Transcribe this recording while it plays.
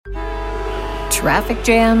Traffic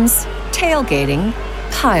jams, tailgating,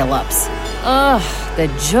 pile-ups. Ugh, the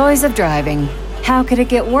joys of driving. How could it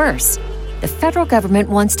get worse? The federal government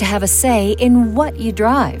wants to have a say in what you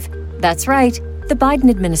drive. That's right. The Biden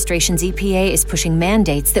administration's EPA is pushing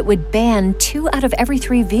mandates that would ban 2 out of every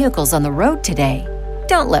 3 vehicles on the road today.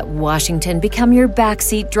 Don't let Washington become your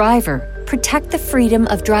backseat driver. Protect the freedom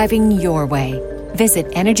of driving your way. Visit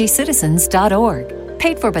EnergyCitizens.org.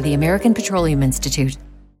 Paid for by the American Petroleum Institute.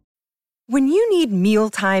 When you need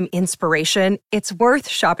mealtime inspiration, it's worth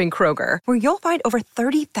shopping Kroger, where you'll find over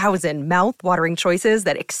 30,000 mouth-watering choices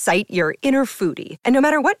that excite your inner foodie. And no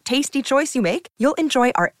matter what tasty choice you make, you'll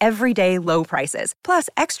enjoy our everyday low prices, plus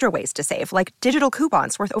extra ways to save, like digital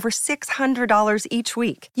coupons worth over $600 each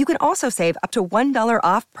week. You can also save up to $1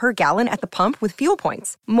 off per gallon at the pump with fuel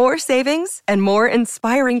points. More savings and more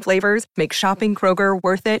inspiring flavors make shopping Kroger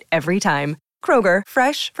worth it every time. Kroger,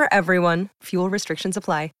 fresh for everyone. Fuel restrictions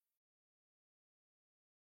apply.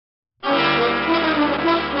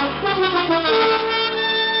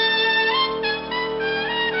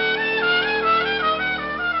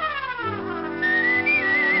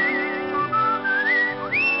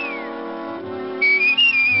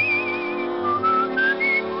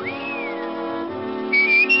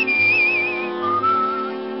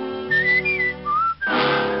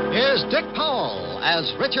 Here's Dick Powell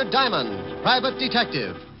as Richard Diamond, private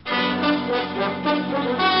detective.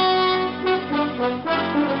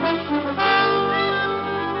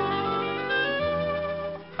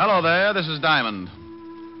 Hello there, this is Diamond.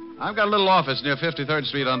 I've got a little office near 53rd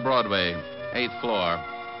Street on Broadway, 8th floor.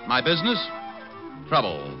 My business?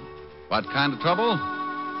 Trouble. What kind of trouble?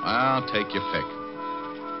 Well, take your pick.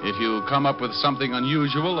 If you come up with something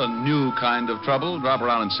unusual, a new kind of trouble, drop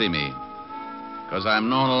around and see me. Because I'm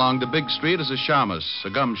known along the big street as a shamus, a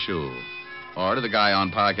gumshoe, or to the guy on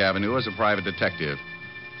Park Avenue as a private detective.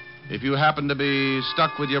 If you happen to be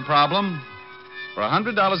stuck with your problem, for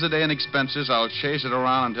 $100 a day in expenses, I'll chase it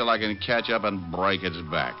around until I can catch up and break its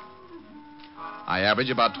back. I average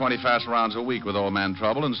about 20 fast rounds a week with old man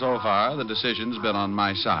Trouble, and so far the decision's been on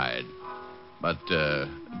my side. But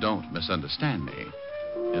don't misunderstand me.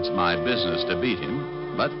 It's my business to beat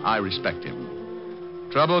him, but I respect him.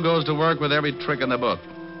 Trouble goes to work with every trick in the book.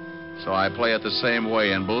 So I play it the same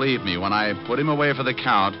way, and believe me, when I put him away for the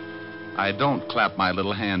count, I don't clap my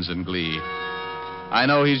little hands in glee. I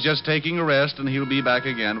know he's just taking a rest, and he'll be back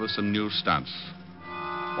again with some new stunts.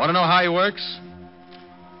 Want to know how he works?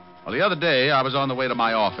 Well, the other day, I was on the way to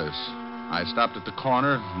my office. I stopped at the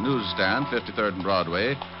corner newsstand, 53rd and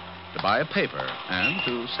Broadway, to buy a paper and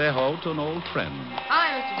to say hello to an old friend.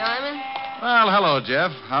 Hi, Mr. Diamond. Well, hello,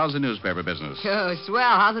 Jeff. How's the newspaper business? Oh,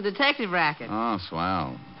 swell. How's the detective racket? Oh,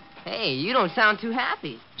 swell. Hey, you don't sound too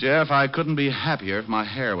happy. Jeff, I couldn't be happier if my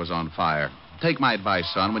hair was on fire. Take my advice,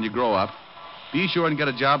 son. When you grow up, be sure and get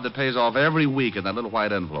a job that pays off every week in that little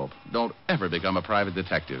white envelope. Don't ever become a private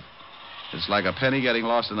detective. It's like a penny getting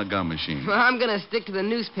lost in a gum machine. Well, I'm going to stick to the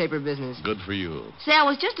newspaper business. Good for you. Say, I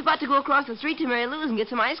was just about to go across the street to Mary Lou's and get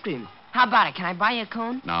some ice cream. How about it? Can I buy you a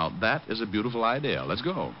cone? Now, that is a beautiful idea. Let's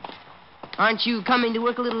go. Aren't you coming to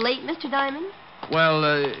work a little late, Mr. Diamond?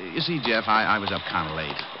 Well, you see, Jeff, I was up kind of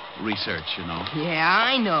late. Research, you know. Yeah,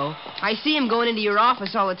 I know. I see him going into your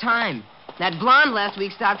office all the time. That blonde last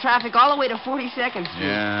week stopped traffic all the way to 42nd Street.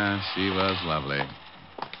 Yeah, she was lovely.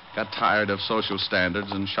 Got tired of social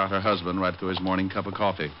standards and shot her husband right through his morning cup of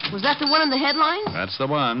coffee. Was that the one in the headlines? That's the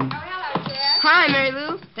one. Oh, hello, Jeff. Hi, Mary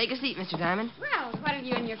Lou. Take a seat, Mr. Diamond. Well, what'll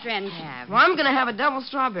you and your friends have? Well, I'm going to have a double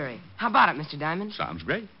strawberry. How about it, Mr. Diamond? Sounds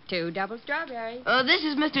great. 2 double strawberries. This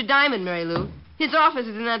is Mr. Diamond, Mary Lou. His office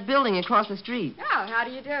is in that building across the street. Oh, how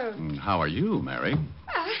do you do? How are you, Mary?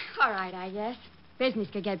 Well, all right, I guess. Business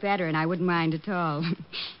could get better, and I wouldn't mind at all.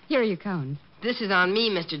 Here are your cones. This is on me,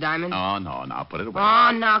 Mr. Diamond. Oh, no, now put it away.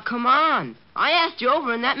 Oh, now, come on. I asked you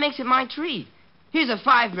over, and that makes it my treat. Here's a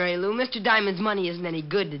 5, Mary Lou. Mr. Diamond's money isn't any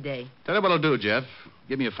good today. Tell you what I'll do, Jeff.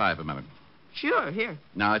 Give me a 5 a minute. Sure, here.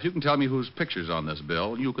 Now, if you can tell me whose picture's on this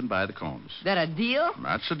bill, you can buy the cones. That a deal?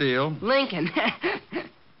 That's the deal. Lincoln.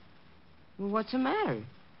 Well, what's the matter?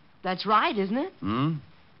 That's right, isn't it? Hmm?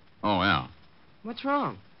 Oh, yeah. What's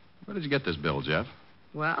wrong? Where did you get this bill, Jeff?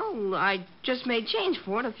 Well, I just made change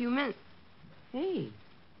for it a few minutes. Hey,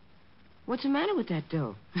 what's the matter with that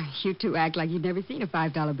dough? You two act like you'd never seen a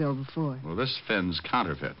 $5 bill before. Well, this Finn's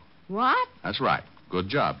counterfeit. What? That's right. Good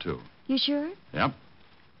job, too. You sure? Yep.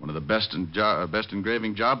 One of the best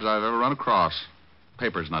engraving jobs I've ever run across.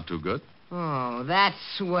 Paper's not too good. Oh, that's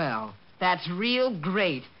swell. That's real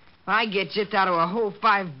great. I get gypped out of a whole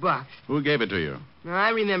 $5. Who gave it to you?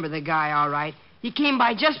 I remember the guy, all right. He came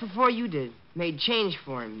by just before you did. Made change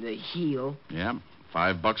for him, the heel. Yeah.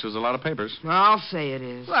 $5 is a lot of papers. I'll say it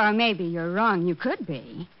is. Well, maybe you're wrong. You could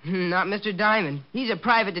be. Not Mr. Diamond. He's a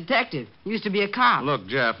private detective. Used to be a cop. Look,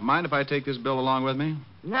 Jeff, mind if I take this bill along with me?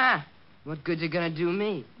 Nah. What good's it gonna do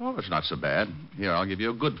me? Oh, it's not so bad. Here, I'll give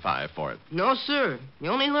you a good 5 for it. No, sir.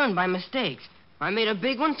 You only learn by mistakes. I made a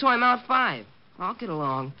big one, so I'm out 5. I'll get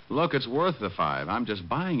along. Look, it's worth the 5. I'm just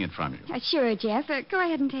buying it from you. Sure, Jeff. Go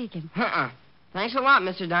ahead and take it. Thanks a lot,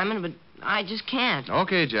 Mr. Diamond, but I just can't.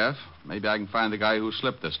 Okay, Jeff. Maybe I can find the guy who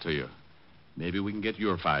slipped this to you. Maybe we can get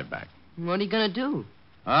your 5 back. What are you gonna do?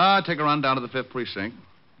 Take a run down to the 5th precinct.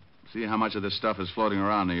 See how much of this stuff is floating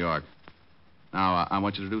around New York. Now, I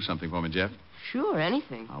want you to do something for me, Jeff. Sure,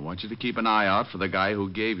 anything. I want you to keep an eye out for the guy who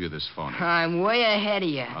gave you this phone. I'm way ahead of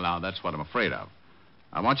you. Well, now, that's what I'm afraid of.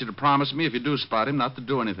 I want you to promise me, if you do spot him, not to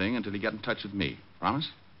do anything until you get in touch with me. Promise?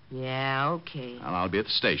 Yeah, okay. Well, I'll be at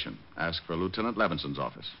the station. Ask for Lieutenant Levinson's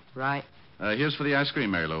office. Right. Here's for the ice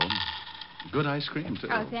cream, Mary Lou. Good ice cream, too.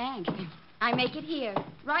 Oh, thanks. I make it here,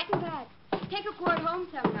 right in back. Take a quart home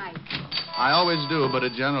some night. I always do, but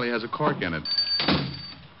it generally has a cork in it.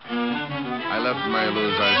 I left Mary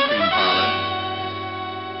Lou's ice cream parlor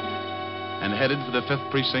and headed for the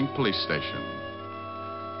 5th Precinct Police Station.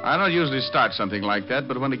 I don't usually start something like that,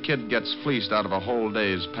 but when a kid gets fleeced out of a whole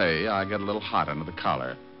day's pay, I get a little hot under the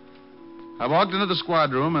collar. I walked into the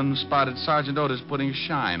squad room and spotted Sergeant Otis putting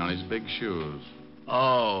shine on his big shoes.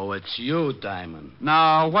 Oh, it's you, Diamond.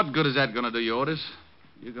 Now, what good is that going to do you, Otis?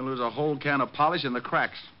 You can lose a whole can of polish in the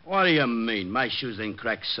cracks. What do you mean? My shoes ain't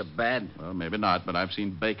cracked so bad. Well, maybe not, but I've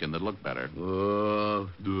seen bacon that look better. Oh.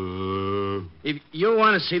 If you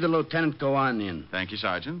want to see the lieutenant, go on in. Thank you,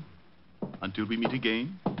 Sergeant. Until we meet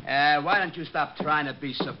again. Why don't you stop trying to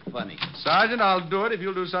be so funny? Sergeant, I'll do it if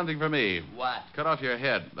you'll do something for me. What? Cut off your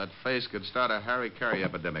head. That face could start a Harry Carey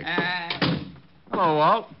epidemic. Hello,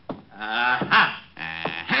 Walt. Aha.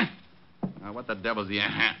 Now, what the devil's the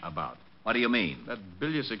about? What do you mean? That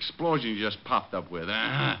bilious explosion you just popped up with.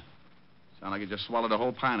 Sound like you just swallowed a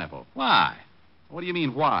whole pineapple. Why? What do you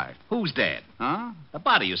mean, why? Who's dead? Huh? The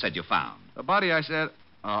body you said you found. The body, I said...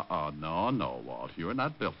 No, Walt. You're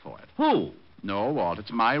not built for it. Who? No, Walt.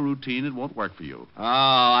 It's my routine. It won't work for you. Oh,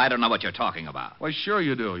 I don't know what you're talking about. Well, sure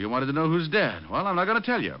you do. You wanted to know who's dead. Well, I'm not going to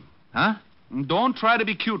tell you. Huh? Don't try to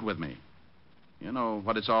be cute with me. You know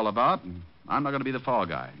what it's all about. I'm not going to be the fall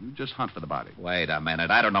guy. You just hunt for the body. Wait a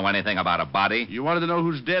minute. I don't know anything about a body. You wanted to know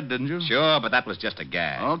who's dead, didn't you? Sure, but that was just a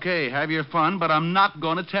gag. Okay, have your fun, but I'm not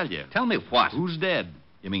going to tell you. Tell me what? Who's dead?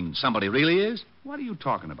 You mean somebody really is? What are you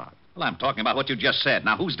talking about? Well, I'm talking about what you just said.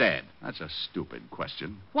 Now, who's dead? That's a stupid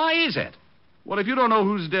question. Why is it? Well, if you don't know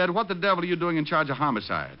who's dead, what the devil are you doing in charge of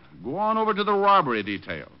homicide? Go on over to the robbery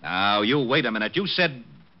detail. Now, you wait a minute. You said...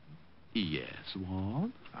 Yes,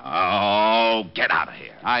 Walt? Oh, get out of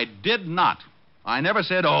here. I did not. I never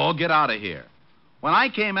said, oh, get out of here. When I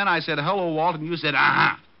came in, I said, hello, Walt, and you said,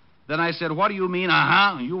 uh-huh. Then I said, what do you mean,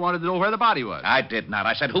 uh-huh? And you wanted to know where the body was. I did not.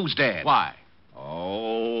 I said, who's dead? Why?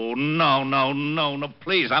 Oh, no,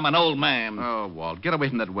 please. I'm an old man. Oh, Walt, get away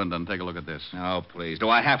from that window and take a look at this. Oh, please. Do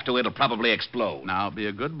I have to? It'll probably explode. Now, be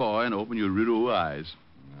a good boy and open your little eyes.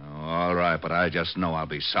 Oh, all right, but I just know I'll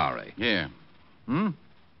be sorry. Here.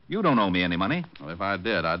 You don't owe me any money. Well, if I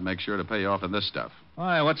did, I'd make sure to pay you off in this stuff.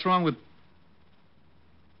 Why, what's wrong with...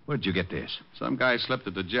 Where'd you get this? Some guy slipped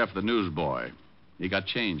it to Jeff, the newsboy. He got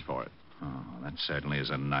change for it. Oh, that certainly is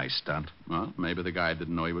a nice stunt. Well, maybe the guy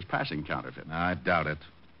didn't know he was passing counterfeit. I doubt it.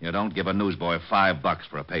 You don't give a newsboy $5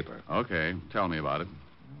 for a paper. Okay, tell me about it.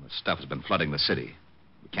 Well, the stuff has been flooding the city.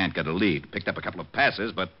 We can't get a lead. Picked up a couple of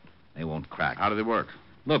passes, but they won't crack. How do they work?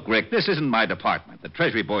 Look, Rick, this isn't my department. The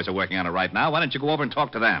Treasury boys are working on it right now. Why don't you go over and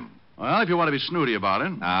talk to them? Well, if you want to be snooty about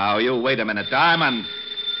it. Now, you wait a minute, Diamond.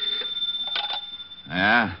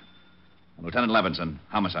 Yeah? Lieutenant Levinson,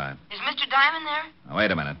 homicide. Is Mr. Diamond there? Now,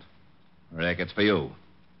 wait a minute. Rick, it's for you.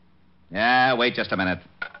 Yeah, wait just a minute.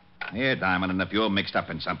 Here, Diamond, and if you're mixed up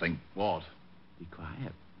in something... Walt, be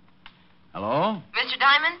quiet. Hello? Mr.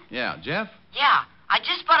 Diamond? Yeah, Jeff? Yeah. I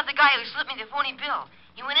just spotted the guy who slipped me the phony bill.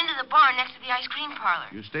 He went into the bar next to the ice cream parlor.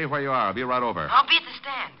 You stay where you are. I'll be right over. I'll be at the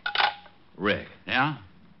stand. Rick. Yeah?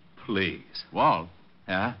 Please. Walt.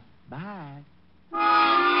 Yeah? Bye.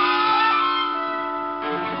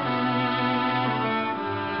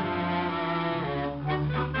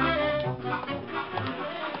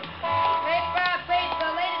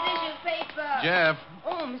 Paper, latest issue paper. Jeff.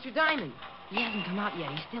 Oh, Mr. Diamond. He hasn't come out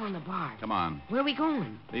yet. He's still in the bar. Come on. Where are we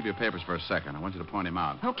going? Leave your papers for a second. I want you to point him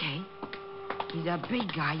out. Okay. He's a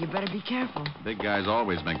big guy. You better be careful. Big guys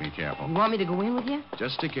always make me careful. You want me to go in with you?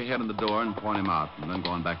 Just stick your head in the door and point him out, and then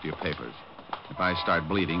go on back to your papers. If I start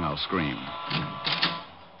bleeding, I'll scream.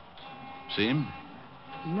 See him?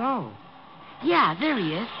 No. Yeah, there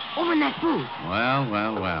he is. Over in that booth.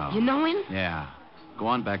 Well. You know him? Yeah. Go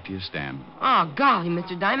on back to your stand. Oh, golly,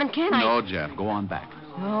 Mr. Diamond, can't I? No, Jeff. Go on back.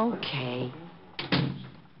 Okay.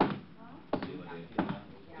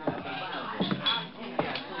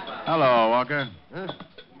 Hello, Walker. Huh?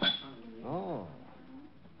 Oh.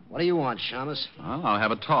 What do you want, Shamus? Well, I'll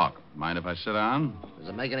have a talk. Mind if I sit down? Does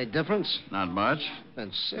it make any difference? Not much.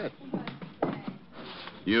 Then sit.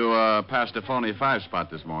 You passed a phony 5-spot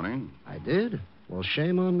this morning. I did? Well,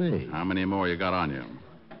 shame on me. How many more you got on you?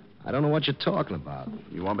 I don't know what you're talking about.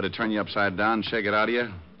 You want me to turn you upside down and shake it out of you?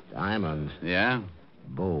 Diamond. Yeah?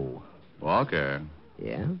 Bo. Walker.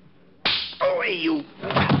 Yeah? Oh, hey, you.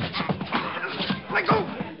 Let go.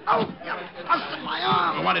 Oh, busted my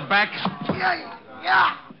arm. You want it back?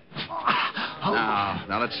 Yeah.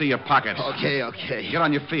 Now, let's see your pockets. Okay. Get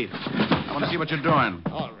on your feet. I want to see what you're doing.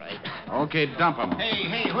 All right. Okay, dump them.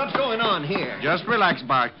 Hey, what's going on here? Just relax,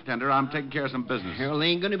 bartender. I'm taking care of some business. There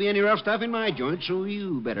ain't going to be any rough stuff in my joint, so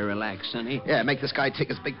you better relax, Sonny. Yeah, make this guy take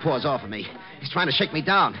his big paws off of me. He's trying to shake me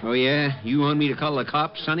down. Oh, yeah? You want me to call the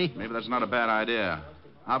cops, Sonny? Maybe that's not a bad idea.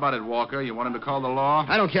 How about it, Walker? You want him to call the law?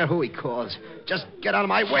 I don't care who he calls. Just get out of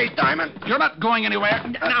my way, Diamond. You're not going anywhere.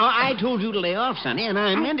 Now, I told you to lay off, Sonny, and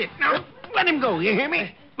I meant it. Now, let him go, you hear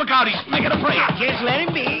me? Look out, he's making a break. Just let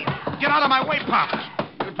him be. Get out of my way, Pop.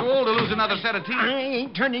 You're too old to lose another set of teeth. I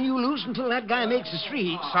ain't turning you loose until that guy makes the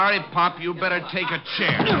street. Sorry, Pop. You better take a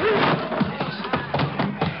chair.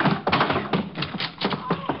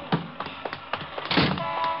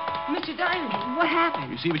 Mr. Diamond, what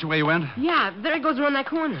happened? You see which way you went? Yeah, there he goes around that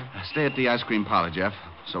corner. Stay at the ice cream parlor, Jeff,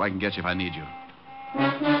 so I can get you if I need you.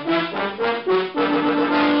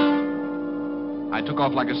 I took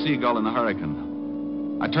off like a seagull in a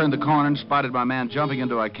hurricane. I turned the corner and spotted my man jumping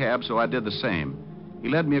into a cab, so I did the same. He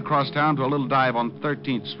led me across town to a little dive on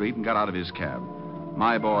 13th Street and got out of his cab.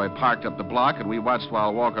 My boy parked up the block, and we watched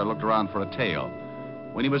while Walker looked around for a tail.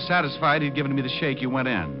 When he was satisfied he'd given me the shake, he went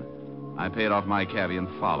in. I paid off my cabbie and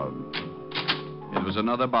followed. It was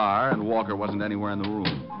another bar, and Walker wasn't anywhere in the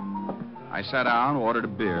room. I sat down, ordered a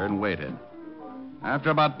beer, and waited.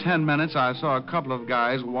 After about 10 minutes, I saw a couple of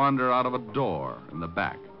guys wander out of a door in the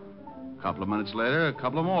back. A couple of minutes later, a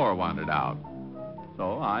couple of more wandered out.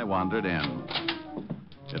 So I wandered in.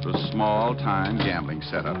 It was a small-time gambling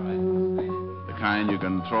setup. The kind you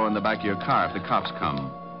can throw in the back of your car if the cops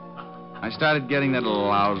come. I started getting that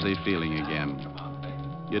lousy feeling again.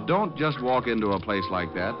 You don't just walk into a place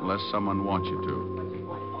like that unless someone wants you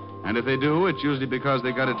to. And if they do, it's usually because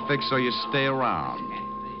they got it fixed so you stay around.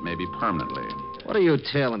 Maybe permanently. What are you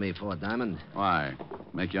tailing me for, Diamond? Why?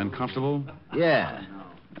 Make you uncomfortable? Yeah.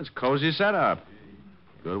 That's cozy setup.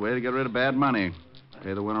 Good way to get rid of bad money.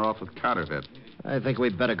 Pay the winner off with counterfeit. I think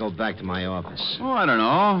we'd better go back to my office. Oh, I don't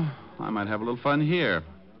know. I might have a little fun here.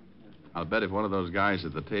 I'll bet if one of those guys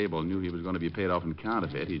at the table knew he was going to be paid off in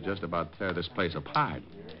counterfeit, he'd just about tear this place apart.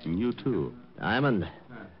 And you, too. Diamond,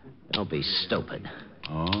 don't be stupid.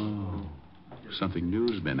 Oh, something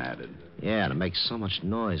new's been added. Yeah, and it makes so much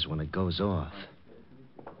noise when it goes off.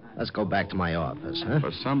 Let's go back to my office, huh?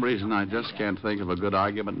 For some reason, I just can't think of a good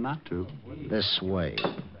argument not to. This way.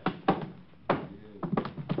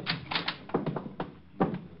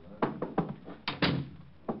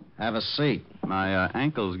 Have a seat. My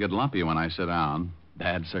ankles get lumpy when I sit down.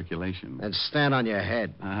 Bad circulation. And stand on your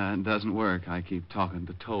head. It doesn't work. I keep talking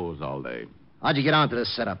to toes all day. How'd you get onto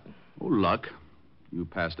this setup? Oh, luck. You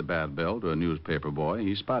passed a bad bill to a newspaper boy.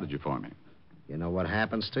 He spotted you for me. You know what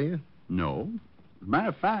happens to you? No. As a matter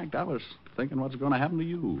of fact, I was thinking what's going to happen to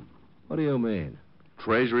you. What do you mean?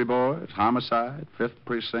 Treasury boys, homicide, 5th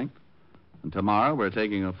Precinct. And tomorrow we're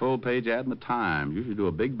taking a full-page ad in the Times. You should do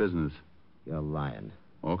a big business. You're lying.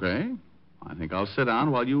 Okay. I think I'll sit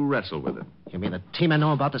down while you wrestle with it. You mean the team I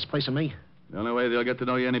know about this place and me? The only way they'll get to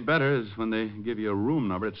know you any better is when they give you a room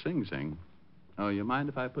number at Sing Sing. Oh, you mind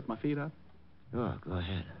if I put my feet up? Oh, go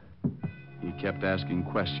ahead. He kept asking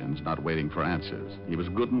questions, not waiting for answers. He was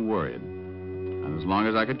good and worried. And as long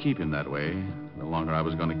as I could keep him that way, the longer I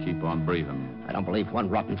was going to keep on breathing. I don't believe one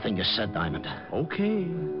rotten thing you said, Diamond. Okay.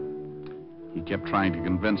 He kept trying to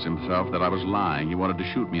convince himself that I was lying. He wanted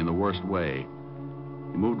to shoot me in the worst way.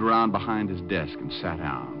 He moved around behind his desk and sat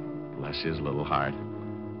down. Bless his little heart.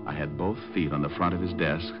 I had both feet on the front of his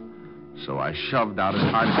desk, so I shoved out as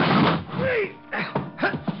hard as I could.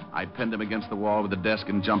 I pinned him against the wall with the desk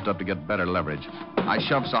and jumped up to get better leverage. I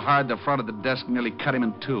shoved so hard the front of the desk nearly cut him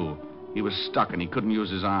in two. He was stuck and he couldn't use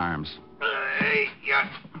his arms. I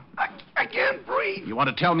can't breathe. You want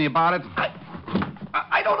to tell me about it?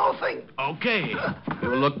 I don't know a thing. Okay.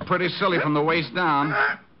 You look pretty silly from the waist down.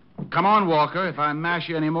 Come on, Walker. If I mash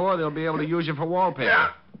you anymore, they'll be able to use you for wallpaper.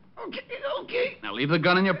 Yeah. Okay. Now, leave the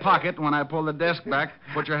gun in your pocket. When I pull the desk back,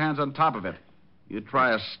 put your hands on top of it. You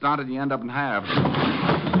try a stunt and you end up in halves.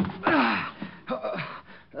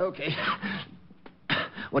 Okay.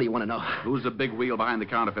 What do you want to know? Who's the big wheel behind the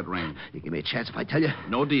counterfeit ring? You give me a chance if I tell you?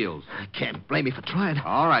 No deals. I can't blame me for trying.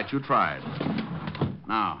 All right, you tried.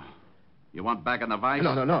 Now, you want back in the vice?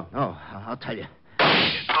 No. I'll tell you.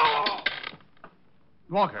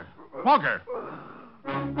 Walker!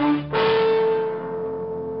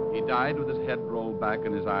 He died with his head rolled back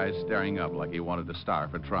and his eyes staring up like he wanted to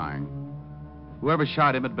starve for trying. Whoever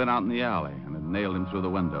shot him had been out in the alley and had nailed him through the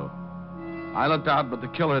window. I looked out, but the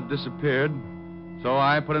killer had disappeared, so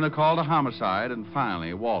I put in a call to homicide, and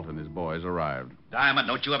finally Walt and his boys arrived. Diamond,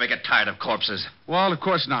 don't you ever get tired of corpses? Well, of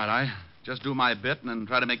course not. I just do my bit and then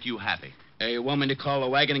try to make you happy. Hey, you want me to call the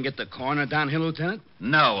wagon and get the coroner down here, Lieutenant?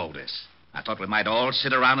 No, Otis. I thought we might all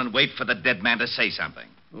sit around and wait for the dead man to say something.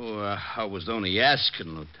 Oh, I was only asking,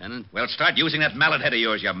 Lieutenant. Well, start using that mallet head of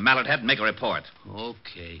yours, you mallet head, and make a report.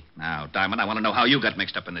 Okay. Now, Diamond, I want to know how you got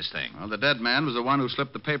mixed up in this thing. Well, the dead man was the one who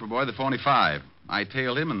slipped the paper boy the $45. I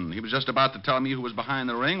tailed him, and he was just about to tell me who was behind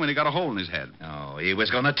the ring when he got a hole in his head. Oh, he was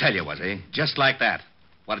going to tell you, was he? Just like that.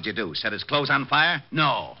 What did you do? Set his clothes on fire?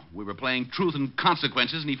 No. We were playing truth and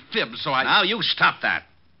consequences, and he fibbed, so I... Now, you stop that.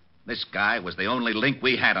 This guy was the only link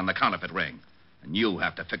we had on the counterfeit ring. And you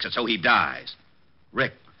have to fix it so he dies.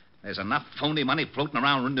 Rick, there's enough phony money floating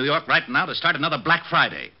around New York right now to start another Black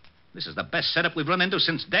Friday. This is the best setup we've run into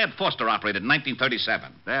since Dad Foster operated in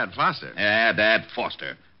 1937. Dad Foster? Yeah, Dad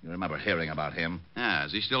Foster. You remember hearing about him. Yeah,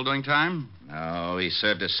 is he still doing time? No, he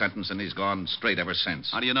served his sentence and he's gone straight ever since.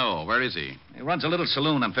 How do you know? Where is he? He runs a little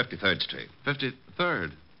saloon on 53rd Street.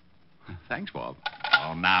 53rd? Thanks, Walt.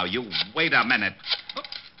 Oh, now, you wait a minute.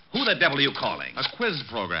 Who the devil are you calling? A quiz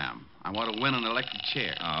program. I want to win an electric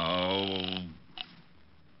chair. Oh.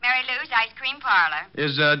 Mary Lou's Ice Cream Parlor.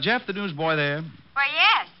 Is Jeff the newsboy there? Why,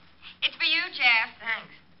 yes. It's for you, Jeff.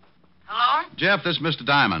 Thanks. Hello? Jeff, this is Mr.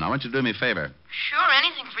 Diamond. I want you to do me a favor. Sure,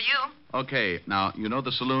 anything for you. Okay, now, you know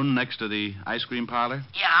the saloon next to the ice cream parlor?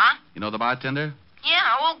 Yeah? You know the bartender?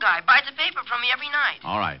 Yeah, old guy. Buys the paper from me every night.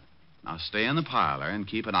 All right. Now, stay in the parlor and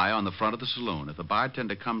keep an eye on the front of the saloon. If the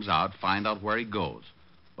bartender comes out, find out where he goes.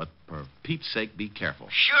 But for Pete's sake, be careful.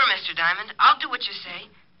 Sure, Mr. Diamond. I'll do what you say.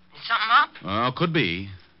 Is something up? Well, could be.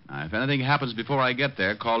 Now, if anything happens before I get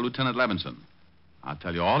there, call Lieutenant Levinson. I'll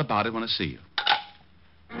tell you all about it when I see you.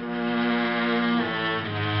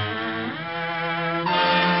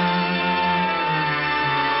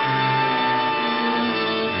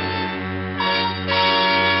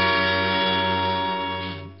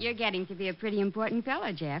 You're getting to be a pretty important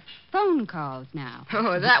fellow, Jeff. Phone calls now.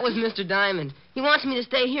 Oh, that was Mr. Diamond. He wants me to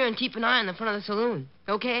stay here and keep an eye on the front of the saloon.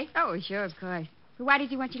 Okay? Oh, sure, of course. But why does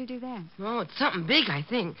he want you to do that? Oh, it's something big, I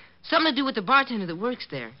think. Something to do with the bartender that works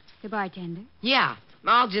there. The bartender? Yeah.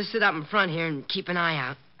 I'll just sit up in front here and keep an eye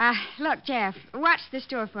out. Look, Jeff, watch the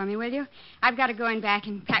store for me, will you? I've got to go in back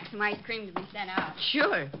and pack some ice cream to be sent out.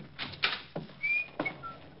 Sure.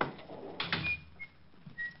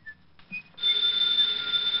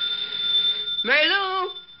 Mary Lou!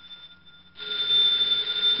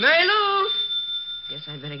 Mary Lou! Guess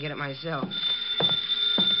I'd better get it myself.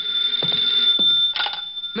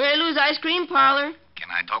 Mary Lou's Ice Cream Parlor. Can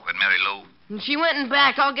I talk with Mary Lou? And she went in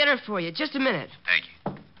back. I'll get her for you. Just a minute. Thank you.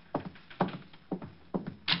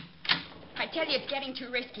 I tell you, it's getting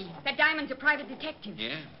too risky. That Diamond's a private detective.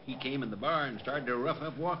 Yeah, he came in the bar and started to rough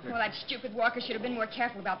up Walker. Well, that stupid Walker should have been more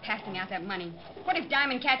careful about passing out that money. What if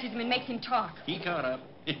Diamond catches him and makes him talk? He caught up.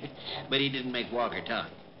 But he didn't make Walker talk.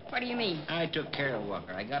 What do you mean? I took care of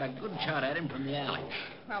Walker. I got a good shot at him from the alley.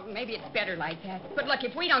 Well, maybe it's better like that. But look,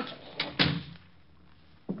 if we don't...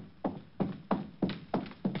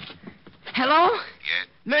 Hello? Yes?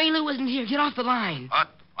 Mary Lou isn't here. Get off the line. What?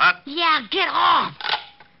 What? Yeah, get off.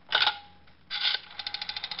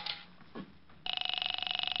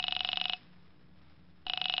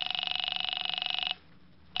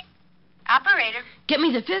 Operator, Get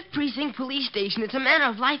me the 5th Precinct Police Station. It's a matter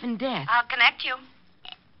of life and death. I'll connect you.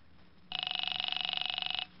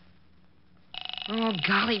 Oh,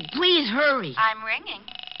 golly, please hurry. I'm ringing.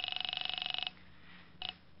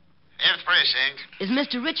 5th Precinct. Is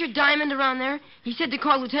Mr. Richard Diamond around there? He said to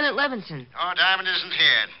call Lieutenant Levinson. Oh, Diamond isn't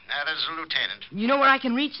here. That is the lieutenant. You know where I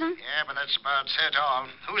can reach them? Yeah, but that's about it all.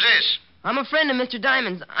 Who's this? I'm a friend of Mr.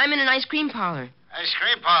 Diamond's. I'm in an ice cream parlor. Ice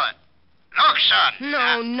cream parlor. Look,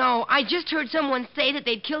 son. No. I just heard someone say that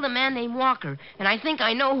they'd killed a man named Walker, and I think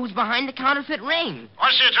I know who's behind the counterfeit ring.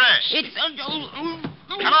 What's the address? It's...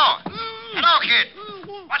 Hello. Hello, kid.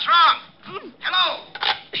 What's wrong? Hello.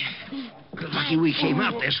 lucky we came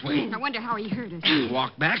out this way. I wonder how he hurt us.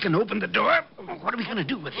 Walk back and open the door. What are we going to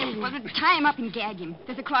do with him? Well, tie him up and gag him.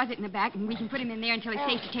 There's a closet in the back, and we can put him in there until it's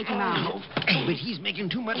safe to take him out. Hey, but he's making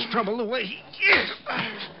too much trouble the way he is.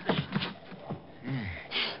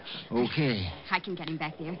 Okay. I can get him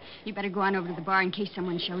back there. You better go on over to the bar in case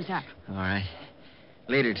someone shows up. All right.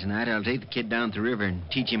 Later tonight, I'll take the kid down to the river and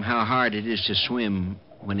teach him how hard it is to swim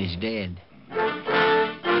when he's dead.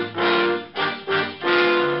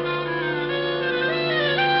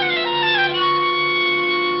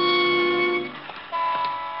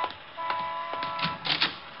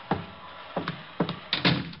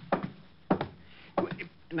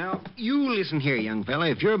 Now, you listen here, young fella.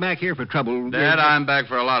 If you're back here for trouble... Dad, I'm back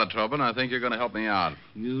for a lot of trouble, and I think you're going to help me out.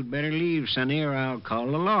 You'd better leave, Sonny, or I'll call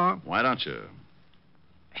the law. Why don't you?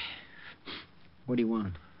 What do you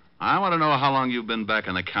want? I want to know how long you've been back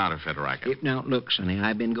in the counterfeit racket. Now, look, Sonny,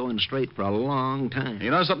 I've been going straight for a long time. You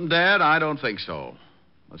know something, Dad? I don't think so.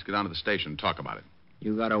 Let's get down to the station and talk about it.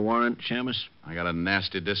 You got a warrant, Shamus? I got a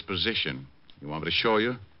nasty disposition. You want me to show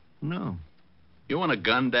you? No. You want a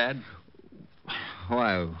gun, Dad?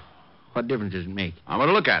 Why? What difference does it make? I'm going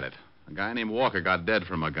to look at it. A guy named Walker got dead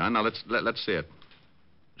from a gun. Now, let's see it.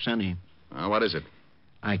 Sonny. What is it?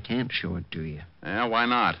 I can't show it to you. Yeah, why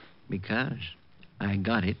not? Because I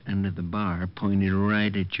got it under the bar, pointed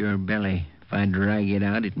right at your belly. If I drag it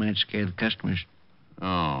out, it might scare the customers.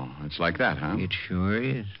 Oh, it's like that, huh? It sure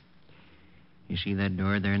is. You see that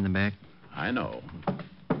door there in the back? I know.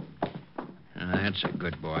 That's a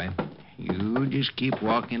good boy. You just keep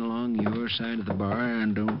walking along your side of the bar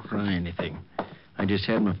and don't try anything. I just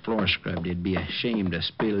had my floor scrubbed. It'd be a shame to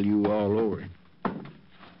spill you all over it.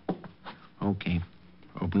 Okay.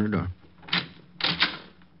 Open the door.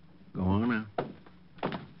 Go on out.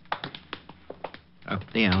 Up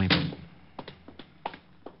the alley.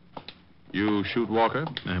 You shoot Walker?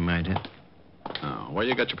 I might have. Oh, where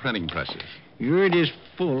you got your printing presses? You're just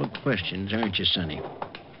full of questions, aren't you, Sonny?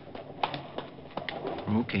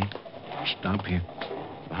 Okay. Stop here.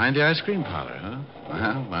 Behind the ice cream parlor, huh?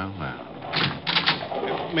 Well.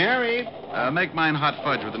 Mary? Make mine hot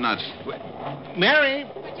fudge with the nuts. Mary?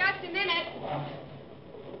 For just a minute.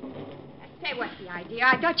 Say, what's the idea?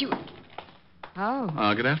 I thought you...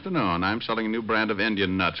 Oh. Good afternoon. I'm selling a new brand of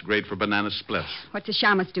Indian nuts, great for banana splits. What's the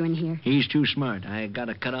Shamus doing here? He's too smart. I got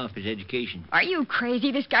to cut off his education. Are you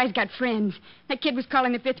crazy? This guy's got friends. That kid was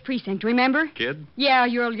calling the 5th Precinct, remember? Kid? Yeah,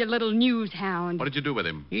 your little news hound. What did you do with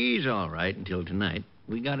him? He's all right until tonight.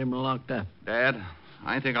 We got him locked up. Dad,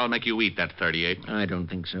 I think I'll make you eat that 38. I don't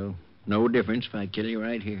think so. No difference if I kill you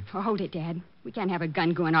right here. Oh, hold it, Dad. We can't have a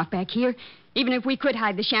gun going off back here. Even if we could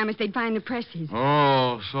hide the Shamus, they'd find the presses.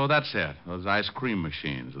 Oh, so that's it. Those ice cream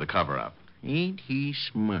machines, the cover-up. Ain't he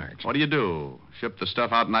smart? What do? Ship the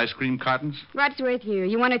stuff out in ice cream cartons? What's with you?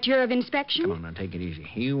 You want a tour of inspection? Come on, now, take it easy.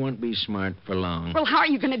 He won't be smart for long. Well, how are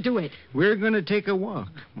you going to do it? We're going to take a walk,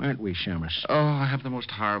 aren't we, Shamus? Oh, I have the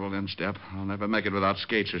most horrible instep. I'll never make it without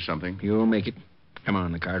skates or something. You'll make it. Come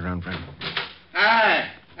on, the car's around front.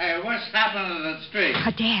 Hey, what's happening in the street?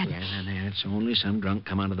 Dad. Yeah, it's only some drunk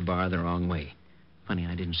come out of the bar the wrong way. Funny,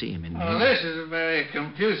 I didn't see him in Well, this is very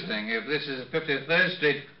confusing. If this is 53rd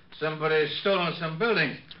Street, somebody's stolen some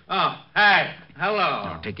buildings. Oh, hi.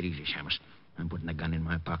 Hello. No, take it easy, Shamus. I'm putting the gun in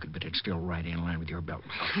my pocket, but it's still right in line with your belt.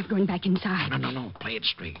 I'm going back inside. No. Play it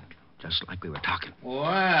straight. Just like we were talking.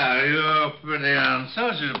 Well, you're pretty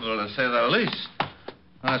unsociable, to say the least.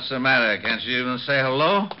 What's the matter? Can't you even say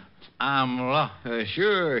hello? I'm lost.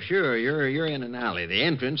 Sure. You're in an alley. The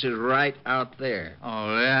entrance is right out there.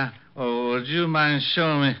 Oh, yeah? Oh, would you mind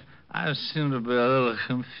showing me? I seem to be a little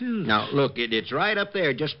confused. Now, look, it's right up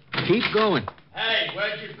there. Just keep going. Hey,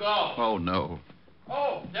 where'd you go? Oh, no.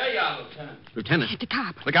 Oh, there you are, Lieutenant. Lieutenant. The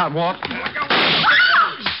cop. Look out, Walt. Get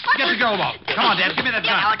the girl, Walt. Come on, Dad. Give me that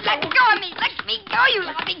gun. Don't let go of me. Let me go, you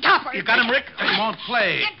lousy copper. You got him, Rick? He won't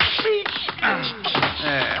play.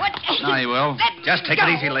 There. Now he will. Just take it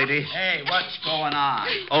easy, lady. Hey, what's going on?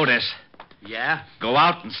 Otis, Yeah? go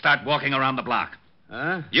out and start walking around the block.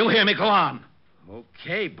 Huh? You hear me? Go on.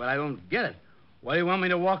 Okay, but I don't get it. What do you want me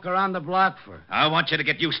to walk around the block for? I want you to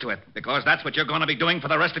get used to it, because that's what you're going to be doing for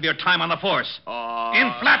the rest of your time on the force.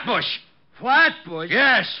 In Flatbush. Flatbush?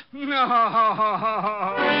 Yes. No.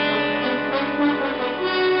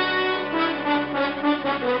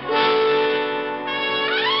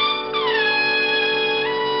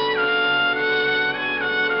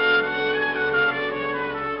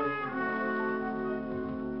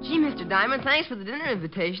 Gee, Mr. Diamond, thanks for the dinner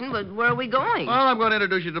invitation, but where are we going? Well, I'm going to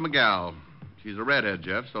introduce you to Miguel. She's a redhead,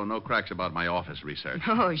 Jeff, so no cracks about my office research.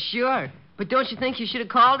 Oh, sure. But don't you think you should have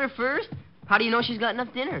called her first? How do you know she's got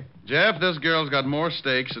enough dinner? Jeff, this girl's got more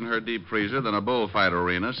steaks in her deep freezer than a bullfight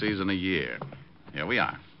arena sees in a year. Here we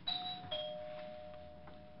are.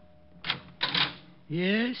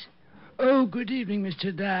 Yes? Oh, good evening,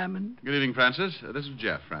 Mr. Diamond. Good evening, Francis. This is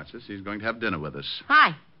Jeff, Francis. He's going to have dinner with us.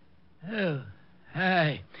 Hi. Oh,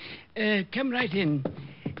 hi. Come right in.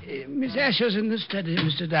 Miss Asher's in the study,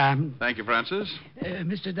 Mr. Diamond. Thank you, Francis.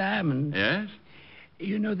 Mr. Diamond. Yes?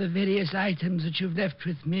 You know the various items that you've left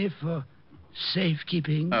with me for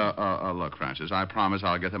safekeeping? Look, Francis, I promise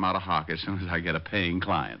I'll get them out of hock as soon as I get a paying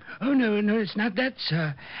client. Oh, no, it's not that,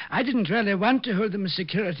 sir. I didn't really want to hold them as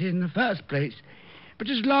security in the first place. But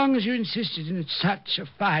as long as you insisted in such a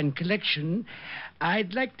fine collection,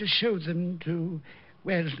 I'd like to show them to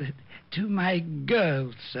my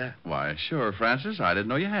girls, sir. Why, sure, Francis. I didn't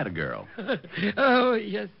know you had a girl. Oh,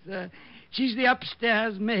 yes, sir. She's the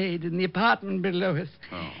upstairs maid in the apartment below us.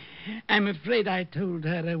 Oh. I'm afraid I told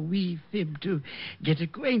her a wee fib to get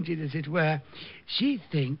acquainted, as it were. She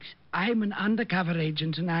thinks I'm an undercover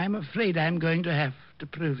agent, and I'm afraid I'm going to have to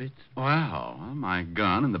prove it. Well, my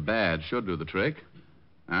gun and the badge should do the trick.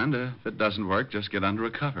 And if it doesn't work, just get under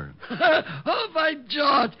a cover. Oh, by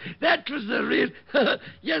George, that was the real...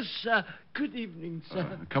 Yes, sir. Good evening,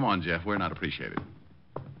 sir. Come on, Jeff. We're not appreciated.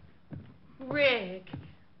 Rick.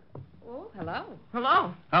 Oh, hello.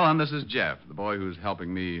 Hello. Helen, this is Jeff, the boy who's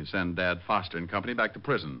helping me send Dad Foster and company back to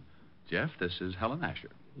prison. Jeff, this is Helen Asher.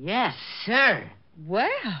 Yes, sir. Well,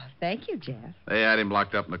 thank you, Jeff. They had him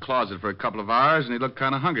locked up in the closet for a couple of hours, and he looked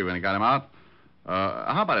kind of hungry when he got him out.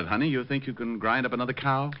 How about it, honey? You think you can grind up another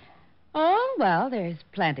cow? Oh, well, there's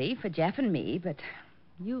plenty for Jeff and me, but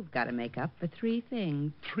you've got to make up for 3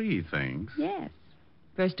 things. 3 things? Yes.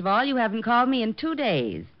 First of all, you haven't called me in 2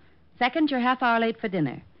 days. Second, you're half hour late for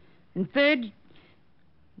dinner. And third,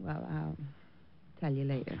 well, I'll tell you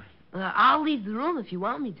later. I'll leave the room if you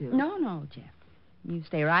want me to. No, Jeff. You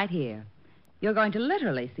stay right here. You're going to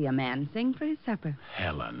literally see a man sing for his supper.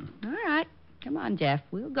 Helen. All right. Come on, Jeff.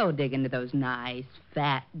 We'll go dig into those nice,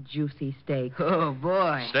 fat, juicy steaks. Oh,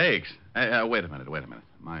 boy. Steaks? Hey, wait a minute.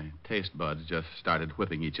 My taste buds just started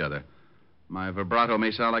whipping each other. My vibrato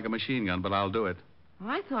may sound like a machine gun, but I'll do it. Oh,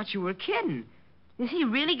 I thought you were kidding. Is he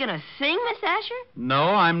really going to sing, Miss Asher? No,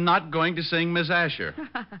 I'm not going to sing Miss Asher.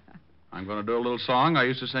 I'm going to do a little song I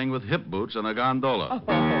used to sing with hip boots on a gondola.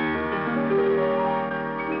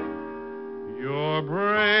 You're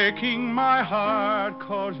breaking my heart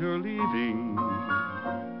 'cause you're leaving.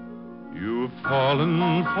 You've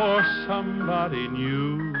fallen for somebody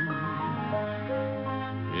new.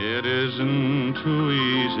 It isn't too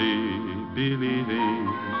easy believing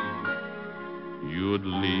you'd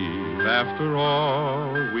leave after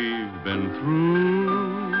all we've been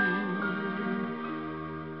through.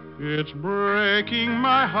 It's breaking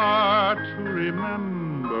my heart to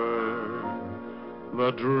remember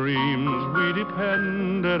the dreams we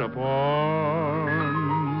depended upon.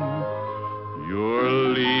 You're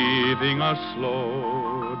leaving a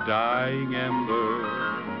slow dying ember.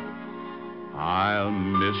 I'll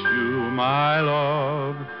miss you, my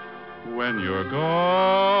love, when you're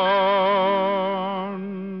gone.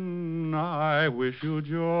 I wish you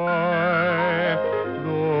joy,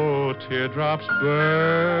 though teardrops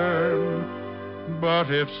burn.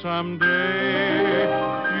 But if someday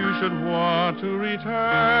you should want to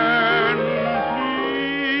return,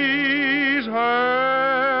 please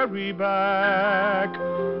hurry back,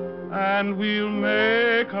 and we'll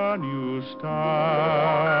make a new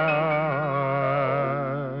start.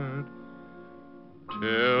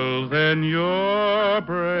 Till then, you're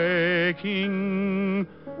breaking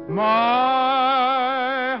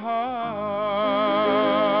my heart.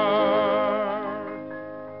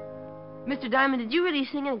 Mr. Diamond, did you really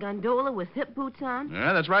sing in a gondola with hip boots on?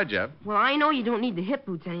 Yeah, that's right, Jeff. Well, I know you don't need the hip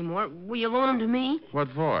boots anymore. Will you loan them to me? What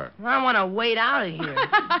for? I want to wade out of here.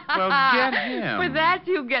 Well, get him. For that,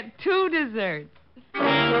 you get 2 desserts.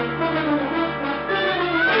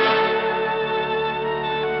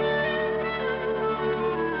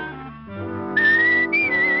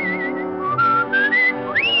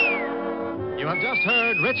 You have just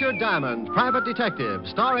heard Richard Diamond, Private Detective,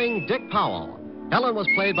 starring Dick Powell. Helen was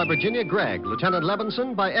played by Virginia Gregg, Lieutenant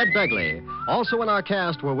Levinson by Ed Begley. Also in our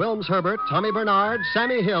cast were Wilms Herbert, Tommy Bernard,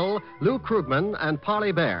 Sammy Hill, Lou Krugman, and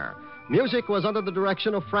Parley Bear. Music was under the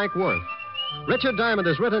direction of Frank Worth. Richard Diamond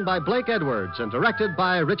is written by Blake Edwards and directed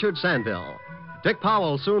by Richard Sandville. Dick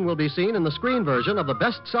Powell soon will be seen in the screen version of the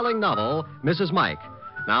best-selling novel, Mrs. Mike.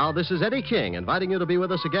 Now, this is Eddie King inviting you to be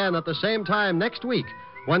with us again at the same time next week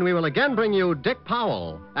when we will again bring you Dick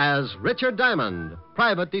Powell as Richard Diamond,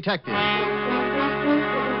 Private Detective.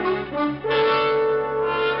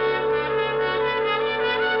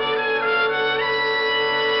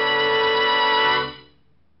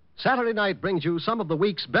 Saturday night brings you some of the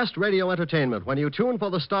week's best radio entertainment when you tune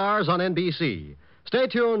for the stars on NBC. Stay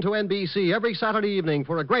tuned to NBC every Saturday evening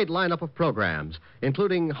for a great lineup of programs,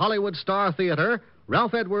 including Hollywood Star Theater,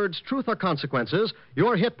 Ralph Edwards' Truth or Consequences,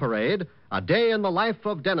 Your Hit Parade, A Day in the Life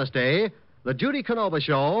of Dennis Day, The Judy Canova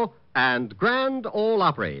Show, and Grand Ole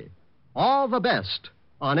Opry. All the best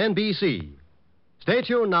on NBC. Stay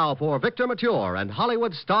tuned now for Victor Mature and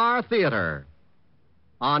Hollywood Star Theater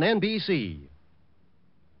on NBC.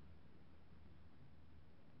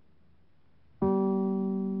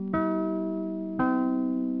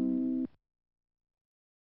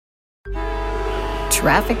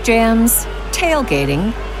 Traffic jams,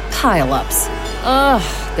 tailgating, pile-ups.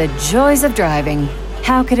 Ugh, the joys of driving.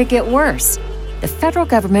 How could it get worse? The federal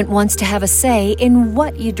government wants to have a say in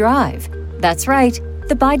what you drive. That's right.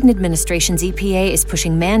 The Biden administration's EPA is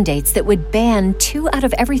pushing mandates that would ban 2 out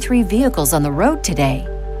of every 3 vehicles on the road today.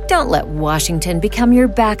 Don't let Washington become your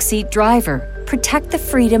backseat driver. Protect the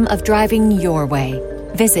freedom of driving your way.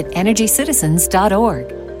 Visit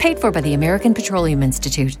EnergyCitizens.org. Paid for by the American Petroleum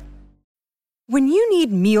Institute. When you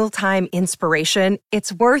need mealtime inspiration,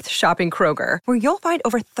 it's worth shopping Kroger, where you'll find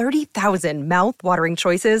over 30,000 mouth-watering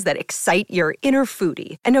choices that excite your inner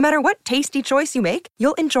foodie. And no matter what tasty choice you make,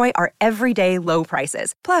 you'll enjoy our everyday low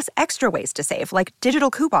prices, plus extra ways to save, like digital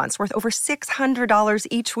coupons worth over $600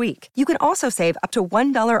 each week. You can also save up to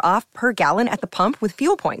 $1 off per gallon at the pump with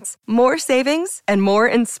fuel points. More savings and more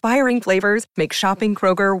inspiring flavors make shopping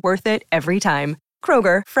Kroger worth it every time.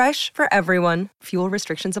 Kroger, fresh for everyone. Fuel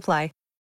restrictions apply.